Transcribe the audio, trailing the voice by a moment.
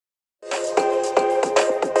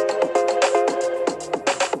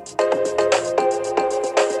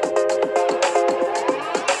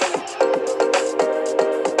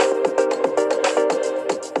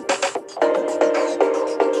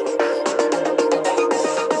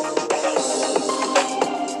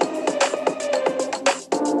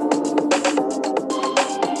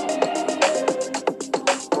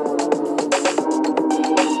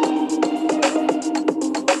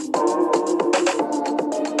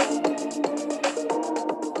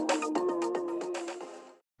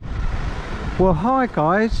Well, hi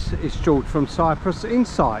guys, it's George from Cyprus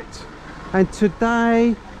Insight, and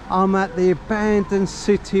today I'm at the abandoned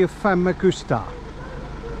city of Famagusta.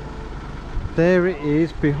 There it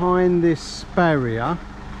is behind this barrier,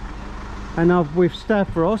 and I'm with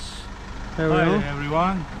Stavros. Hi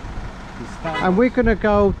everyone. And we're going to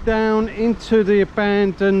go down into the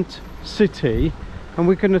abandoned city, and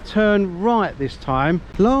we're going to turn right this time.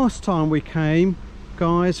 Last time we came,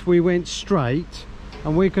 guys, we went straight,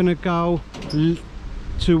 and we're going to go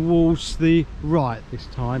towards the right this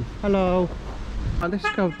time. Hello. Let's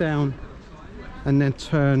go down and then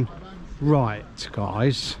turn right,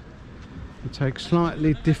 guys, and take a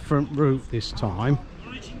slightly different route this time.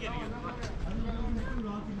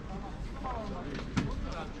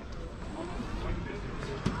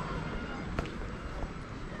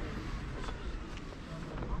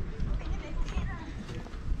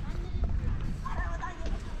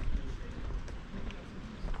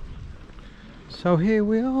 So here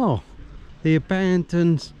we are, the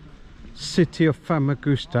abandoned city of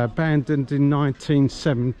Famagusta, abandoned in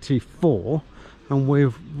 1974, and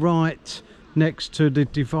we're right next to the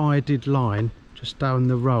divided line, just down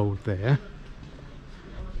the road there.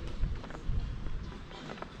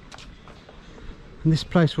 And this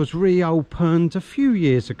place was reopened a few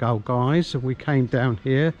years ago, guys, and we came down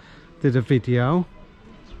here, did a video,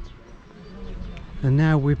 and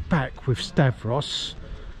now we're back with Stavros.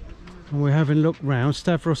 And we're having a look round.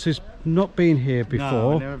 Stavros has not been here before.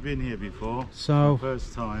 No, I've never been here before. So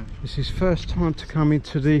first time. This is first time to come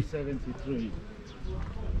into the 73.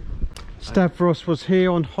 Stavros was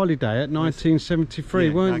here on holiday at 1973,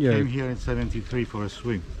 yeah, weren't you? I came here in 73 for a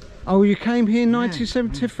swim. Oh, you came here in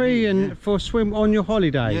 1973 and for a swim on your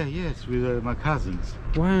holiday? Yeah, yes, with my cousins.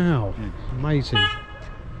 Wow, amazing.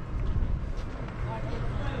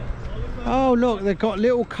 Oh look, they've got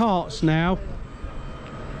little carts now.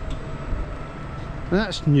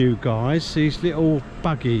 That's new, guys, these little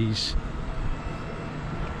buggies.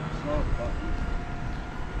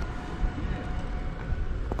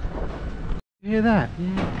 You hear that?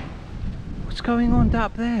 Yeah. What's going on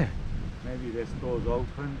up there? Maybe the store's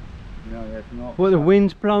open. No, that's not. Well, the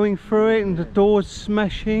wind's blowing through it and the door's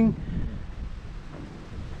smashing.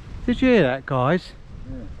 Did you hear that, guys?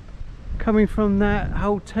 Yeah. Coming from that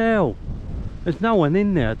hotel. There's no one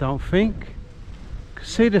in there, I don't think.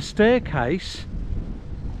 See the staircase?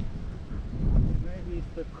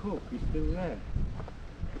 The cook is still there.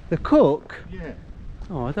 The cook? Yeah.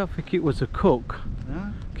 Oh, I don't think it was a cook. Huh?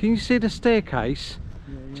 Can you see the staircase?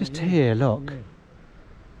 Yeah, just here, look. Yeah.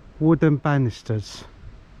 Wooden banisters.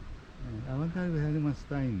 I wonder if anyone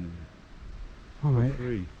staying there. Oh, mate.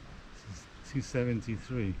 Free.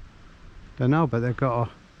 273. Don't know, but they've got a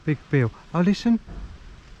big bill. Oh, listen.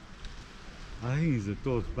 I think it's the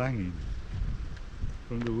doors banging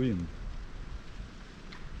from the wind.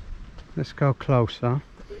 Let's go closer.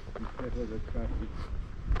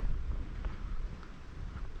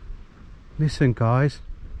 Listen, guys.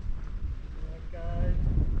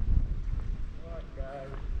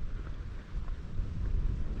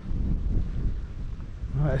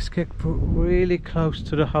 Right, let's get really close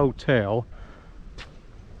to the hotel.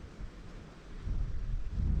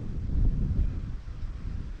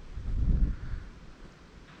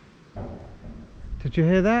 Did you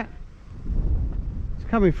hear that? It's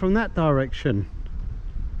coming from that direction.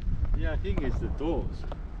 Yeah, I think it's the doors.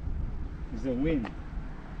 It's the wind.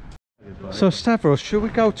 So Stavros, should we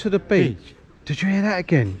go to the beach? Did you hear that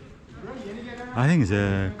again? I think it's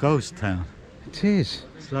a ghost town. It is.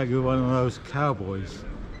 It's like one of those cowboys,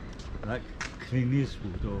 like Clint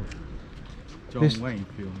Eastwood or John Wayne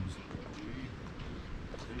films.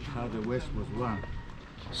 How the West was run.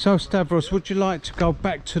 So Stavros, would you like to go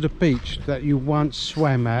back to the beach that you once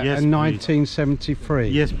swam at in 1973?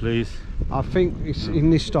 Yes, please. I think it's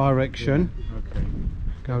in this direction. Okay.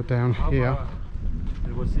 Go down here.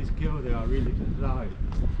 There was this girl there I really liked.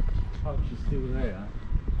 Hope she's still there.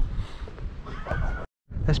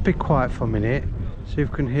 Let's be quiet for a minute, see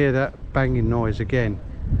if we can hear that banging noise again.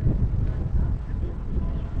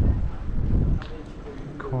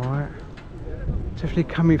 Quiet. Definitely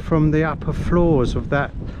coming from the upper floors of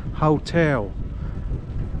that hotel,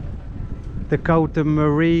 the Golden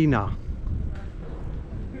Marina.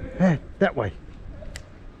 Yeah, that way.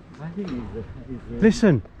 I think it's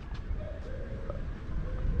Listen.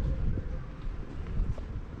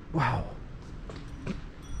 Wow.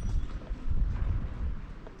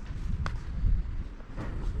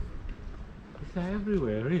 It's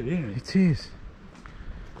everywhere, really, isn't it? It is.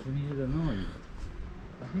 Can you hear the noise?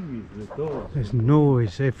 I think it's the doors. There's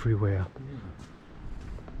noise everywhere.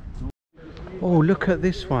 Yeah. Oh, look at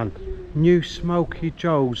this one. New Smoky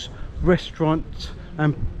Joe's restaurant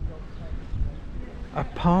and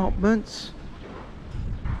apartments.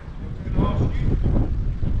 Look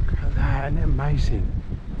at that, isn't it amazing?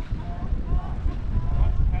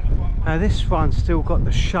 Now this one's still got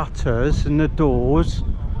the shutters and the doors,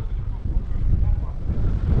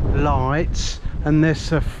 lights, and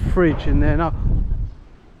there's a fridge in there. Now,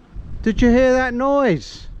 did you hear that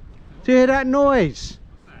noise? Did you hear that noise?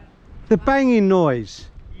 The banging noise.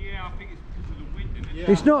 Yeah, I think it's because of the wind, isn't it?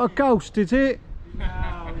 Yeah. It's not a ghost, is it?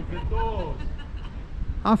 No, it's a door.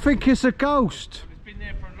 I think it's a ghost. It's been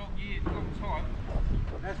there for a long time.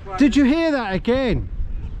 That's why. Did you hear that again?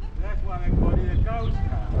 That's why they call it a ghost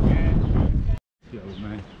now. Yeah. Old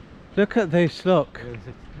man. Look at this, look.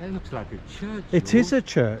 That looks like a church. It is a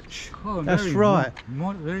church. Oh, That's very right.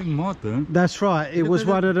 Very modern. That's right. It was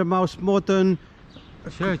one of the most modern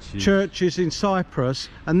churches in Cyprus,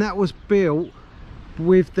 and that was built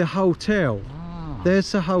with the hotel. Ah.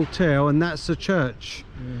 There's the hotel and that's the church.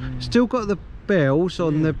 Still got the bells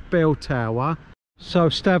on the bell tower. So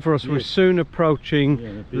Stavros, we're soon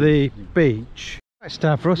approaching the beach. Right,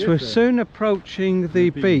 Stavros, we're soon approaching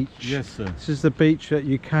the beach. Yes, sir. This is the beach that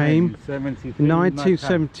you came in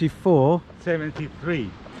 1974.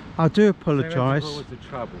 73. I do apologise. Was the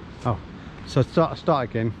trouble. Oh, so start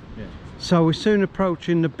again. Yeah. So we're soon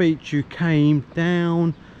approaching the beach you came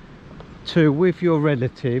down to with your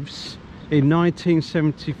relatives in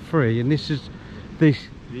 1973, and this is the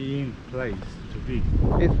in place to be.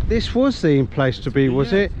 This was the in place to be,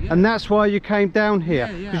 was it? Yeah. And that's why you came down here,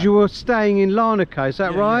 because you were staying in Larnaca, is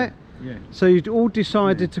that right? Yeah. So you'd all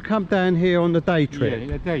decided to come down here on the day trip.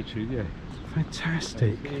 Yeah, a day trip, yeah.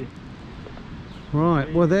 Fantastic.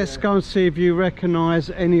 Right, well let's go and see if you recognise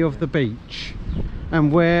any of the beach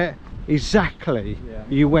and where exactly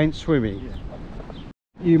you went swimming.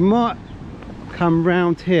 You might come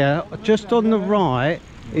round here. Just on the right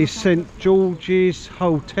is St George's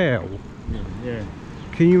Hotel. Yeah.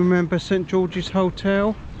 Can you remember St George's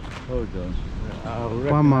Hotel? Hold on.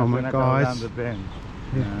 One moment, guys. Down the bend.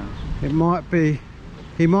 It might be,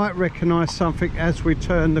 he might recognise something as we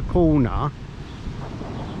turn the corner.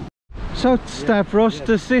 So Stavros,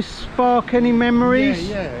 does this spark any memories?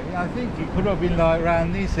 Yeah, I think it could have been like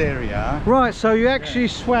around this area. Right, so you actually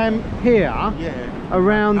swam here,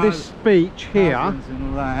 around this beach here. And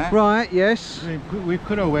all that. Right, yes. We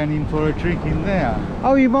could have went in for a drink in there.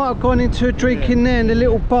 Oh, you might have gone into a drink in there in the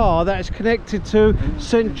little bar that is connected to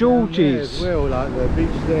St George's. As well, like the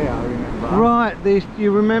beach there, I remember. Right,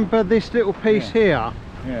 you remember this little piece here?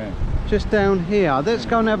 Yeah. Just down here. Let's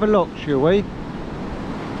go and have a look, shall we?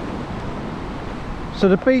 So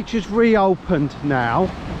the beach is reopened now.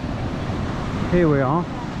 Here we are.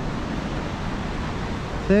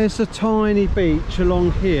 There's a tiny beach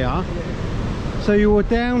along here. So you were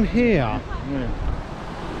down here.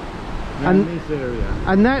 And this area.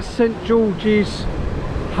 And that's St George's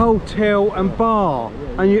Hotel and Bar.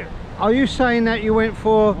 And are you saying that you went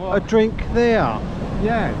for a drink there?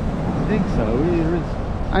 Yeah, I think so.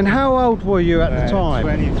 And how old were you at the time?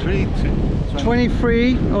 23 to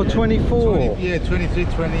 23 or 24? 23, 22,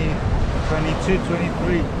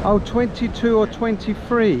 23. Oh, 22 or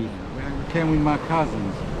 23. We came with my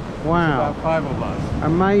cousins. Wow. About 5 of us.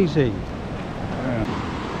 Amazing.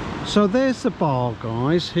 Yeah. So there's the bar,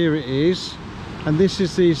 guys. Here it is. And this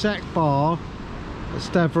is the exact bar that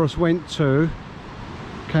Stavros went to.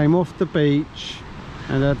 Came off the beach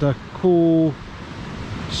and had a cool,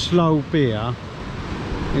 slow beer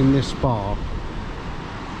in this bar.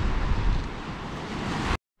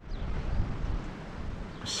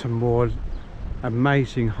 Some more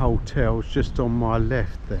amazing hotels just on my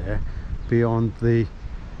left there, beyond the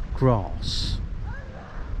grass.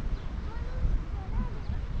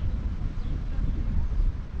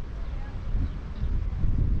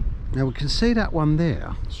 Now we can see that one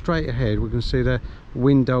there straight ahead. We can see the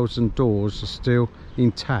windows and doors are still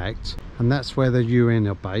intact, and that's where the UN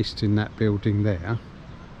are based, in that building there.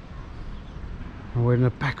 And we're in the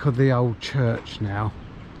back of the old church now,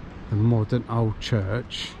 the modern old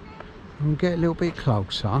church. And we'll get a little bit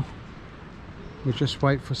closer. We'll just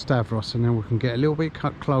wait for Stavros and then we can get a little bit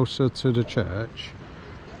closer to the church.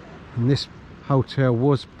 And this hotel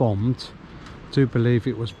was bombed. I do believe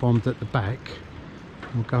it was bombed at the back.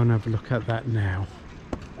 We'll go and have a look at that now.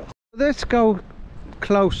 Let's go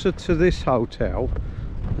closer to this hotel.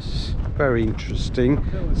 It's very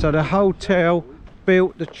interesting. So the hotel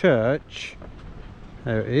built the church.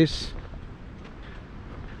 There it is.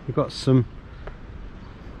 We've got some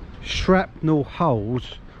shrapnel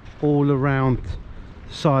holes all around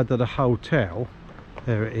the side of the hotel.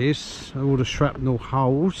 There it is, all the shrapnel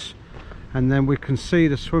holes. And then we can see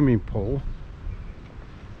the swimming pool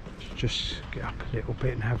just get up a little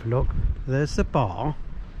bit and have a look. There's the bar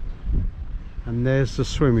and there's the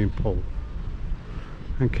swimming pool,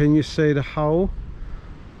 and can you see the hole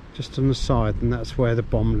just on the side? And that's where the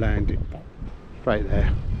bomb landed, right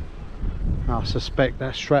there. I suspect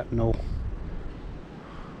that's shrapnel.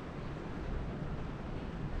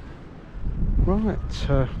 Right,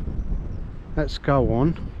 let's go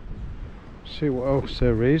on, see what else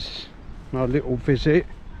there is. Our little visit.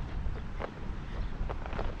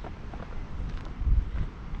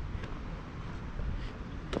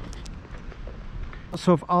 Lots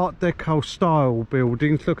of Art Deco style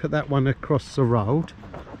buildings. Look at that one across the road.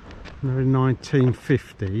 They're in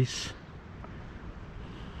 1950s.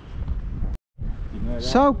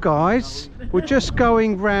 So guys, we're just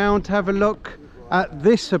going round to have a look at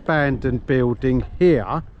this abandoned building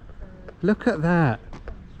here. Look at that,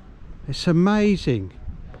 it's amazing.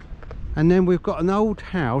 And then we've got an old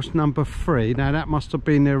house, number 3. Now that must have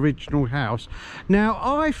been the original house. Now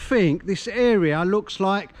I think this area looks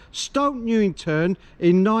like Stoke Newington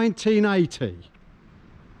in 1980.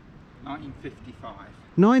 1955.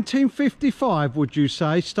 1955, would you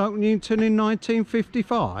say? Stoke Newington in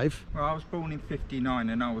 1955? Well, I was born in 59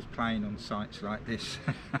 and I was playing on sites like this.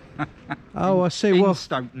 Oh, I see. In Well,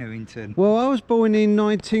 Stoke Newington. well, I was born in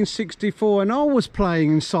 1964 and I was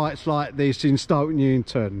playing in sites like this in Stoke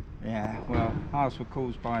Newington. Yeah, well, ours were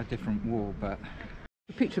caused by a different war, but...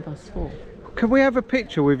 A picture of us 4. Can we have a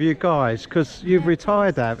picture with you guys? Because you've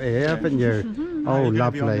retired out here, haven't you? Oh,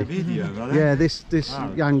 lovely. Yeah, this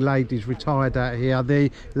young lady's retired out here.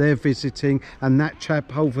 They're visiting, and that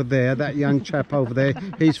chap over there, that young chap over there,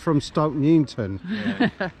 he's from Stoke Newington.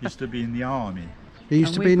 Yeah, used to be in the army. He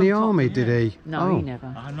used to be in the army, did he? No, he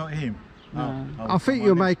never. Not him. No. I think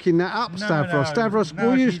you're making that up, Stavros. Stavros,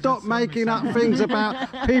 will you stop making up things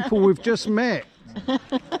about people we've just met?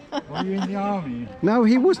 Were you in the army? No,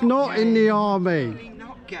 he was not in the army.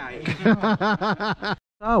 Not gay.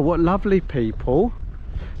 Oh, what lovely people.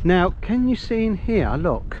 Now, can you see in here,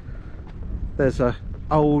 look, there's a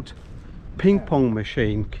old ping pong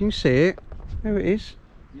machine. Can you see it? There it is.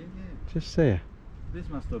 Yeah, yeah. Just there. This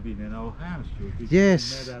must have been an old house, George. It's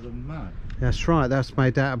Yes. made out of mud. That's right, that's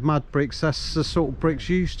made out of mud bricks. That's the sort of bricks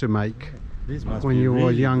you used to make This must when be you were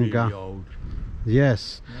really, younger. really old.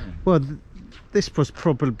 Yes. Yeah. Well, this was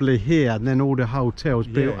probably here, and then all the hotels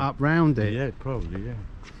built Yeah. up round it. Yeah, probably, yeah.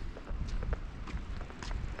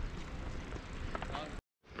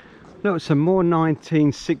 Look, some more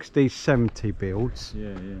 1960s, 70 builds. Yeah,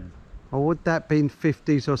 yeah. Or would that be in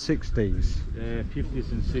 50s or 60s?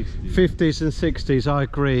 50s and 60s. 50s and 60s, I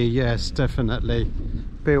agree, yes, definitely.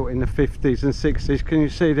 Built in the 50s and 60s. Can you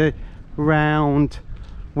see the round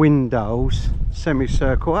windows,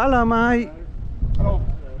 semicircle? Hello, mate. Hello.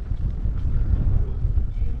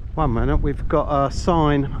 One minute, we've got a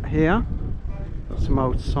sign here. Got some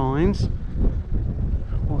old signs.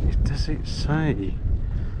 What does it say?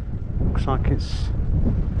 Looks like it's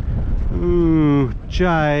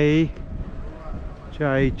J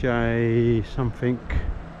something.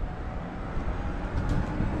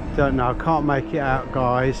 Don't know, can't make it out,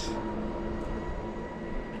 guys.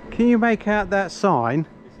 Can you make out that sign?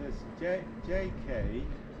 It says JK.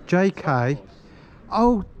 JK.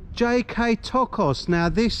 Oh, JK Tokos. Now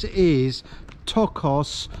this is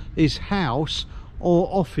Tokos is house or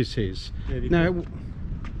offices. Yeah, Now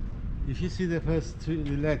if you see the first 2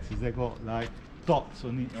 letters, they got like dots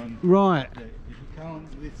on it. right. If you count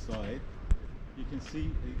this side, you can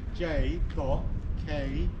see J dot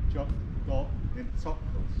K dot and Tokos.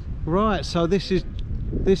 Right, so this is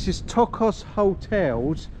Tokos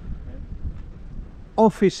Hotels,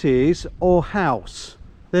 offices or house.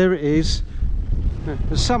 There it is.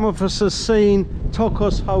 Some of us have seen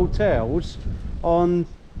Tokos Hotels on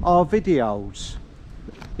our videos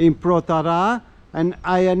in Brodara and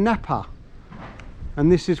Ayanapa,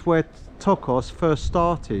 and this is where Tokos first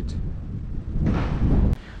started.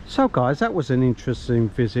 So guys, that was an interesting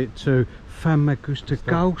visit to Famagusta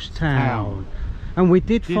Ghost Town. And we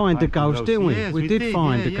did find a ghost, didn't we? Yes, we did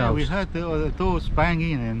find a ghost. Yeah, we heard the doors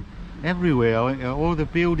banging and everywhere, all the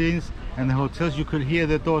buildings and the hotels, you could hear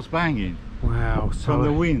the doors banging. Wow. So From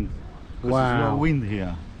the wind. 'Cause Wow. There's no wind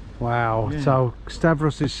here. wow. Yeah. So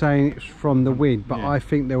Stavros is saying it's from the wind, but Yeah. I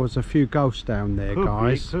think there was a few ghosts down there,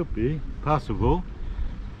 guys. Could be. Possible.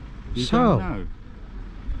 You So, don't know.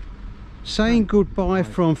 saying goodbye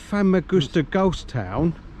from Famagusta Ghost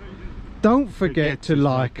Town. Don't forget to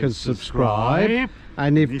like and subscribe.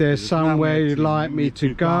 And if there's somewhere you'd like me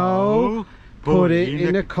to go, put it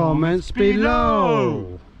in the comments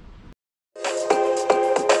below.